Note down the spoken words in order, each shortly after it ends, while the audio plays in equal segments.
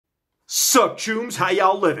Sup, chooms? How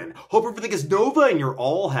y'all living? Hope everything is Nova and you're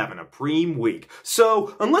all having a preem week.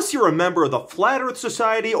 So, unless you're a member of the Flat Earth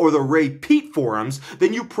Society or the Ray Peat forums,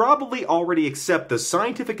 then you probably already accept the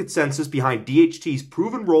scientific consensus behind DHT's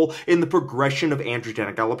proven role in the progression of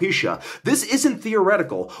androgenic alopecia. This isn't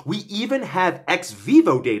theoretical. We even have ex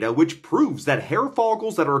vivo data which proves that hair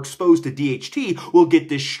follicles that are exposed to DHT will get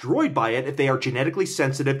destroyed by it if they are genetically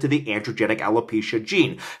sensitive to the androgenic alopecia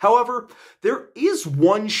gene. However, there is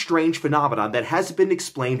one strange phenomenon that hasn't been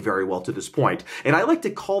explained very well to this point, and I like to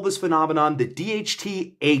call this phenomenon the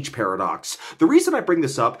DHT age paradox. The reason I bring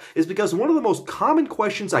this up is because one of the most common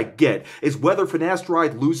questions I get is whether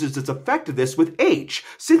finasteride loses its effectiveness with age.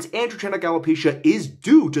 Since androgenic alopecia is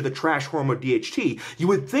due to the trash hormone DHT, you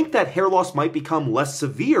would think that hair loss might become less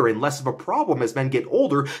severe and less of a problem as men get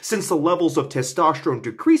older, since the levels of testosterone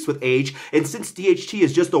decrease with age, and since DHT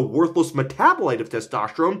is just a worthless metabolite of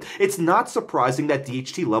testosterone, it's not surprising that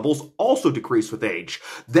DHT levels also decrease with age.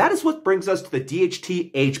 That is what brings us to the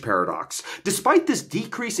DHT age paradox. Despite this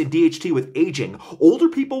decrease in DHT with aging, older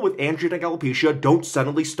people with androgenic alopecia don't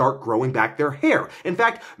suddenly start growing back their hair. In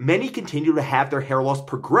fact, many continue to have their hair loss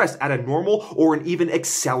progress at a normal or an even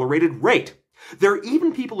accelerated rate. There are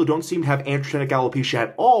even people who don't seem to have androgenic alopecia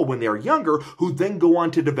at all when they are younger, who then go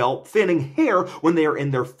on to develop thinning hair when they are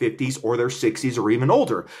in their 50s or their 60s or even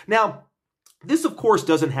older. Now, this, of course,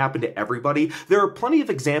 doesn't happen to everybody. There are plenty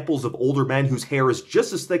of examples of older men whose hair is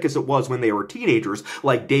just as thick as it was when they were teenagers,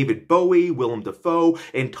 like David Bowie, Willem Dafoe,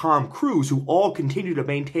 and Tom Cruise, who all continue to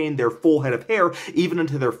maintain their full head of hair even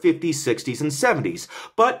into their 50s, 60s, and 70s.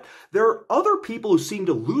 But there are other people who seem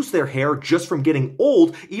to lose their hair just from getting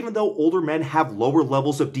old, even though older men have lower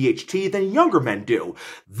levels of DHT than younger men do.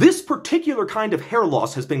 This particular kind of hair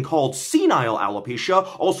loss has been called senile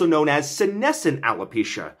alopecia, also known as senescent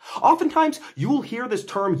alopecia. Oftentimes, you will hear this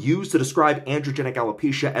term used to describe androgenic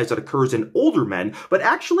alopecia as it occurs in older men, but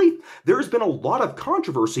actually, there has been a lot of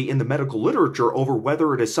controversy in the medical literature over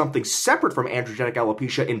whether it is something separate from androgenic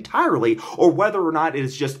alopecia entirely, or whether or not it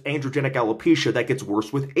is just androgenic alopecia that gets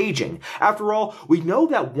worse with aging. After all, we know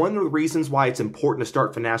that one of the reasons why it's important to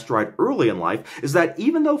start finasteride early in life is that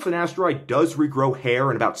even though finasteride does regrow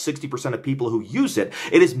hair in about 60% of people who use it,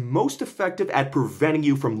 it is most effective at preventing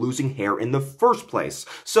you from losing hair in the first place.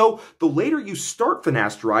 So, the later you start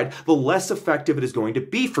finasteride, the less effective it is going to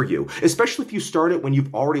be for you, especially if you start it when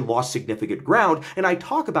you've already lost significant ground, and I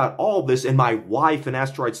talk about all of this in my Why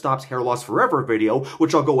Finasteride Stops Hair Loss Forever video,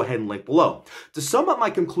 which I'll go ahead and link below. To sum up my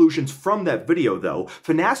conclusions from that video though,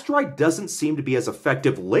 finasteride doesn't seem to be as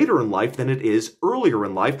effective later in life than it is earlier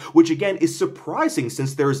in life, which again is surprising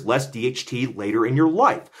since there is less DHT later in your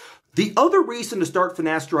life. The other reason to start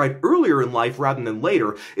finasteride earlier in life rather than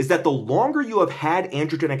later is that the longer you have had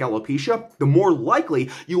androgenic alopecia, the more likely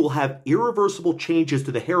you will have irreversible changes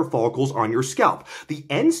to the hair follicles on your scalp. The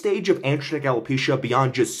end stage of androgenic alopecia,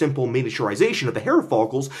 beyond just simple miniaturization of the hair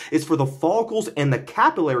follicles, is for the follicles and the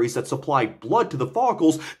capillaries that supply blood to the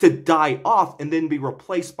follicles to die off and then be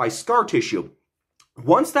replaced by scar tissue.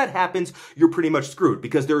 Once that happens, you're pretty much screwed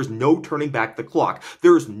because there is no turning back the clock.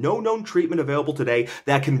 There is no known treatment available today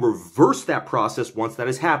that can reverse that process once that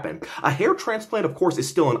has happened. A hair transplant, of course, is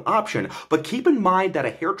still an option, but keep in mind that a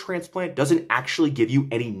hair transplant doesn't actually give you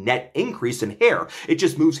any net increase in hair. It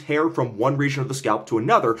just moves hair from one region of the scalp to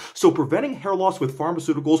another, so preventing hair loss with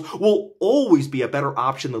pharmaceuticals will always be a better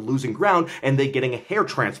option than losing ground and then getting a hair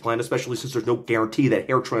transplant, especially since there's no guarantee that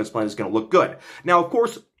hair transplant is going to look good. Now, of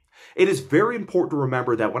course, it is very important to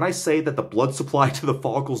remember that when I say that the blood supply to the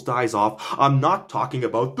follicles dies off, I'm not talking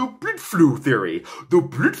about the blood flu theory. The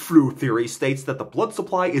blood flu theory states that the blood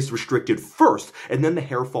supply is restricted first, and then the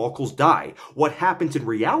hair follicles die. What happens in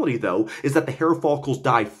reality, though, is that the hair follicles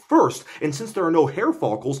die first, and since there are no hair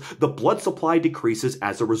follicles, the blood supply decreases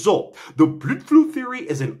as a result. The blood flu theory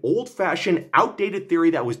is an old-fashioned, outdated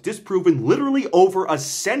theory that was disproven literally over a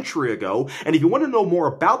century ago, and if you want to know more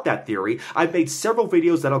about that theory, I've made several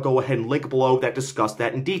videos that I'll go ahead and link below that discuss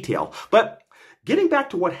that in detail. But getting back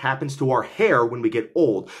to what happens to our hair when we get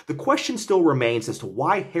old, the question still remains as to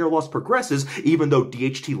why hair loss progresses even though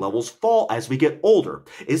DHT levels fall as we get older.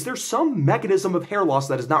 Is there some mechanism of hair loss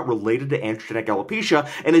that is not related to androgenic alopecia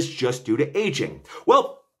and is just due to aging?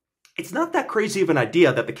 Well, it's not that crazy of an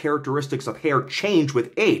idea that the characteristics of hair change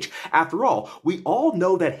with age. After all, we all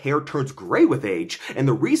know that hair turns gray with age, and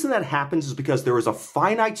the reason that happens is because there is a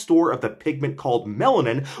finite store of the pigment called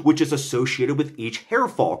melanin, which is associated with each hair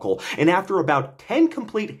follicle. And after about 10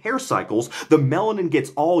 complete hair cycles, the melanin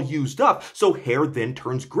gets all used up, so hair then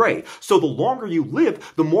turns gray. So the longer you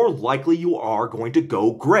live, the more likely you are going to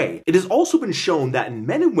go gray. It has also been shown that in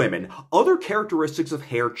men and women, other characteristics of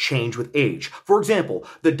hair change with age. For example,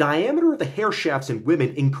 the diameter diameter of the hair shafts in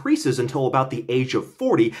women increases until about the age of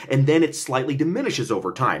 40, and then it slightly diminishes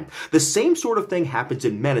over time. The same sort of thing happens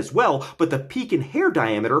in men as well, but the peak in hair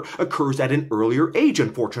diameter occurs at an earlier age,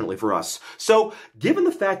 unfortunately for us. So, given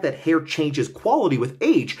the fact that hair changes quality with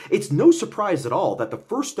age, it's no surprise at all that the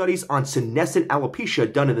first studies on senescent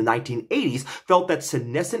alopecia done in the 1980s felt that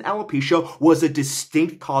senescent alopecia was a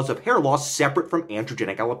distinct cause of hair loss separate from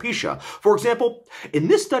androgenic alopecia. For example, in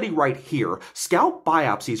this study right here, scalp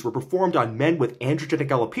biopsies were performed on men with androgenic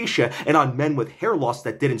alopecia and on men with hair loss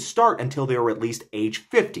that didn't start until they were at least age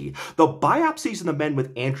 50. The biopsies in the men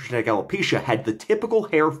with androgenic alopecia had the typical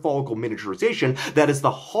hair follicle miniaturization that is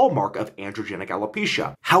the hallmark of androgenic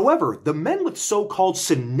alopecia. However, the men with so-called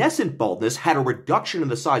senescent baldness had a reduction in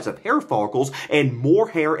the size of hair follicles and more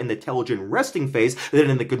hair in the telogen resting phase than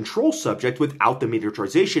in the control subject without the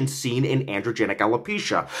miniaturization seen in androgenic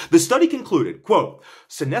alopecia. The study concluded, quote,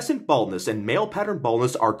 senescent baldness and male pattern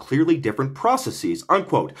baldness are clearly different processes,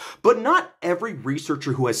 unquote. But not every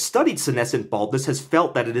researcher who has studied senescent baldness has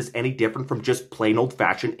felt that it is any different from just plain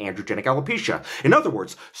old-fashioned androgenic alopecia. In other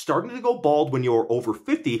words, starting to go bald when you're over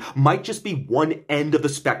 50 might just be one end of the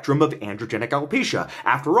spectrum of androgenic alopecia.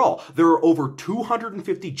 After all, there are over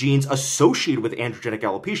 250 genes associated with androgenic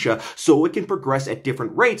alopecia, so it can progress at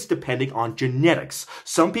different rates depending on genetics.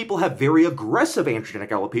 Some people have very aggressive androgenic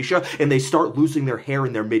alopecia and they start losing their hair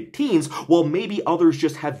in their mid-teens, while maybe others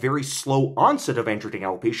just have very slow onset of androgenic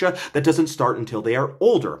alopecia that doesn't start until they are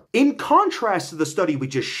older. In contrast to the study we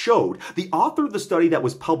just showed, the author of the study that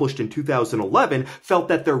was published in 2011 felt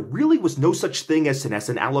that there really was no such thing as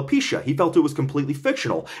senescent alopecia. He felt it was completely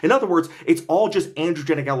fictional. In other words, it's all just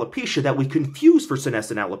androgenic alopecia that we confuse for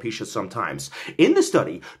senescent alopecia sometimes. In the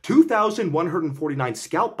study, 2,149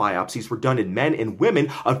 scalp biopsies were done in men and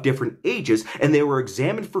women of different ages, and they were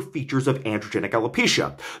examined for features of androgenic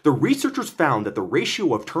alopecia. The researchers found that the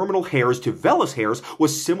ratio of terminal hairs to vellus hairs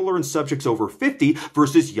was similar in subjects over 50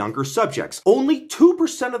 versus younger subjects. Only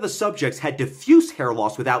 2% of the subjects had diffuse hair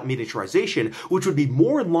loss without miniaturization, which would be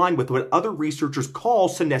more in line with what other researchers call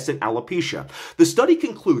senescent alopecia. The study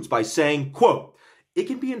concludes by saying, quote, it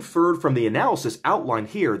can be inferred from the analysis outlined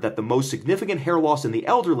here that the most significant hair loss in the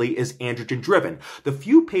elderly is androgen-driven. The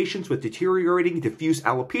few patients with deteriorating diffuse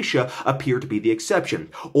alopecia appear to be the exception.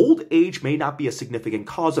 Old age may not be a significant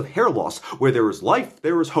cause of hair loss. Where there is life,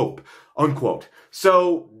 there is hope. Unquote.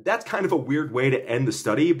 So that's kind of a weird way to end the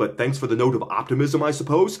study, but thanks for the note of optimism, I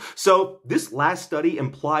suppose. So this last study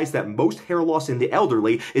implies that most hair loss in the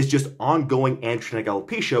elderly is just ongoing androgenic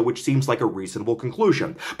alopecia, which seems like a reasonable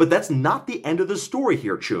conclusion. But that's not the end of the story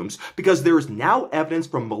here, chooms, because there is now evidence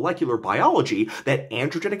from molecular biology that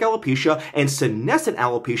androgenic alopecia and senescent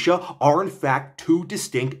alopecia are in fact two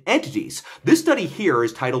distinct entities. This study here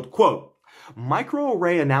is titled, quote,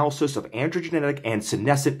 Microarray analysis of androgenetic and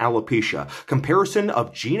senescent alopecia. Comparison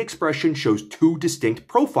of gene expression shows two distinct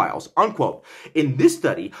profiles, unquote. In this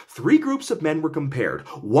study, 3 groups of men were compared.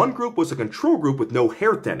 One group was a control group with no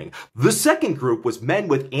hair thinning. The second group was men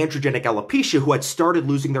with androgenic alopecia who had started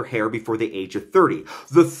losing their hair before the age of 30.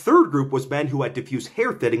 The third group was men who had diffuse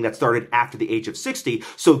hair thinning that started after the age of 60,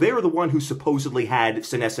 so they were the one who supposedly had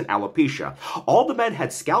senescent alopecia. All the men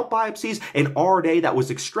had scalp biopsies and RNA that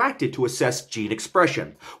was extracted to assess gene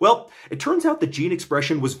expression. Well, it turns out that gene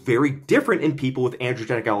expression was very different in people with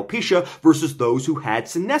androgenic alopecia versus those who had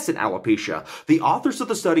senescent alopecia. The authors of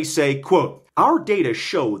the study say, quote, our data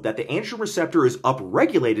showed that the androgen receptor is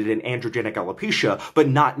upregulated in androgenic alopecia, but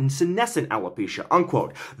not in senescent alopecia,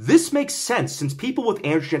 unquote. This makes sense since people with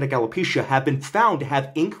androgenic alopecia have been found to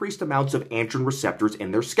have increased amounts of androgen receptors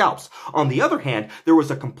in their scalps. On the other hand, there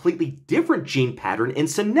was a completely different gene pattern in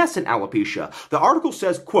senescent alopecia. The article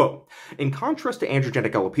says, quote, in contrast to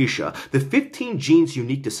androgenic alopecia, the 15 genes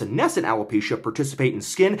unique to senescent alopecia participate in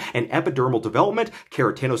skin and epidermal development,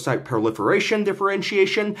 keratinocyte proliferation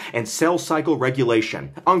differentiation, and cell cycle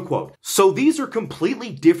regulation, unquote. So these are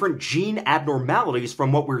completely different gene abnormalities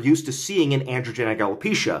from what we're used to seeing in androgenic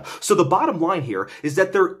alopecia. So the bottom line here is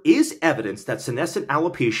that there is evidence that senescent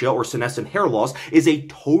alopecia or senescent hair loss is a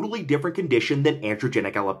totally different condition than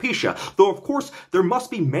androgenic alopecia, though of course there must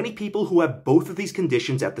be many people who have both of these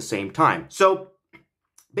conditions at the same time. So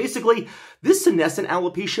basically, this senescent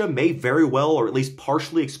alopecia may very well, or at least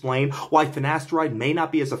partially explain why finasteride may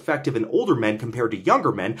not be as effective in older men compared to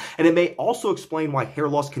younger men, and it may also explain why hair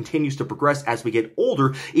loss continues to progress as we get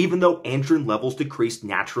older, even though androgen levels decrease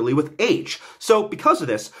naturally with age. So, because of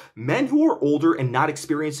this, men who are older and not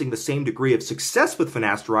experiencing the same degree of success with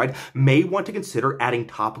finasteride may want to consider adding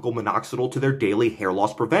topical minoxidil to their daily hair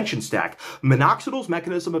loss prevention stack. Minoxidil's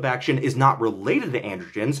mechanism of action is not related to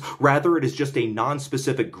androgens, rather it is just a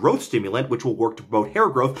non-specific specific growth stimulant which will work to promote hair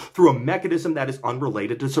growth through a mechanism that is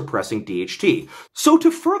unrelated to suppressing DHT. So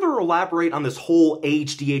to further elaborate on this whole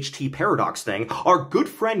age-DHT paradox thing, our good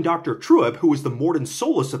friend Dr. Trueb, who is the Morton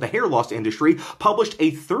Solus of the hair loss industry, published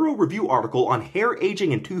a thorough review article on hair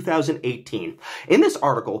aging in 2018. In this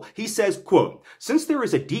article, he says, quote, "Since there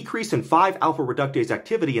is a decrease in 5-alpha reductase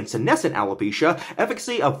activity in senescent alopecia,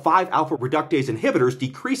 efficacy of 5-alpha reductase inhibitors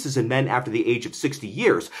decreases in men after the age of 60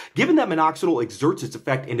 years. Given that minoxidil exerts its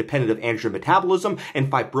effect independent of androgen metabolism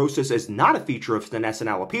and fibrosis is not a feature of senescent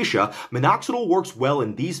alopecia, minoxidil works well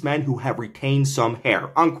in these men who have retained some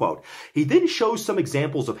hair," unquote. He then shows some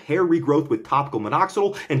examples of hair regrowth with topical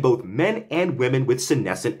minoxidil in both men and women with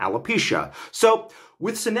senescent alopecia. So,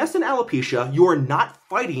 with senescent alopecia, you are not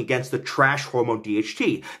fighting against the trash hormone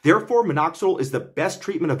DHT. Therefore, minoxidil is the best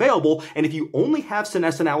treatment available, and if you only have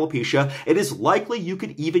senescent alopecia, it is likely you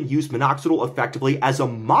could even use minoxidil effectively as a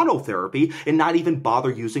monotherapy and not even bother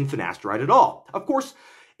using finasteride at all. Of course,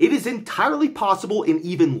 it is entirely possible and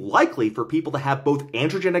even likely for people to have both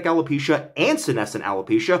androgenic alopecia and senescent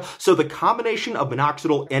alopecia, so the combination of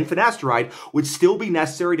minoxidil and finasteride would still be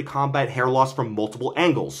necessary to combat hair loss from multiple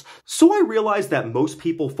angles. So I realize that most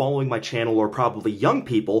people following my channel are probably young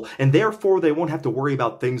people, and therefore they won't have to worry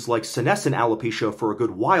about things like senescent alopecia for a good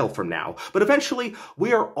while from now. But eventually,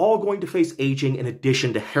 we are all going to face aging in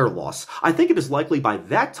addition to hair loss. I think it is likely by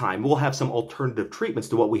that time we'll have some alternative treatments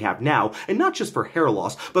to what we have now, and not just for hair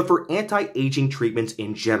loss, but for anti-aging treatments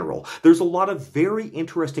in general. There's a lot of very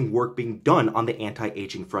interesting work being done on the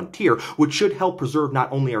anti-aging frontier, which should help preserve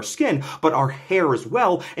not only our skin, but our hair as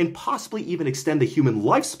well, and possibly even extend the human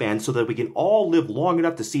lifespan so that we can all live long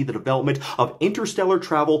enough to see the development of interstellar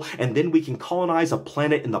travel, and then we can colonize a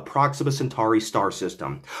planet in the Proxima Centauri star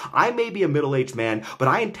system. I may be a middle-aged man, but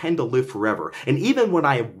I intend to live forever, and even when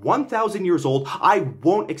I am 1,000 years old, I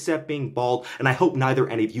won't accept being bald, and I hope neither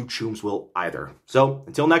any of you chooms will either. So,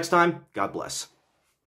 until next time, God bless.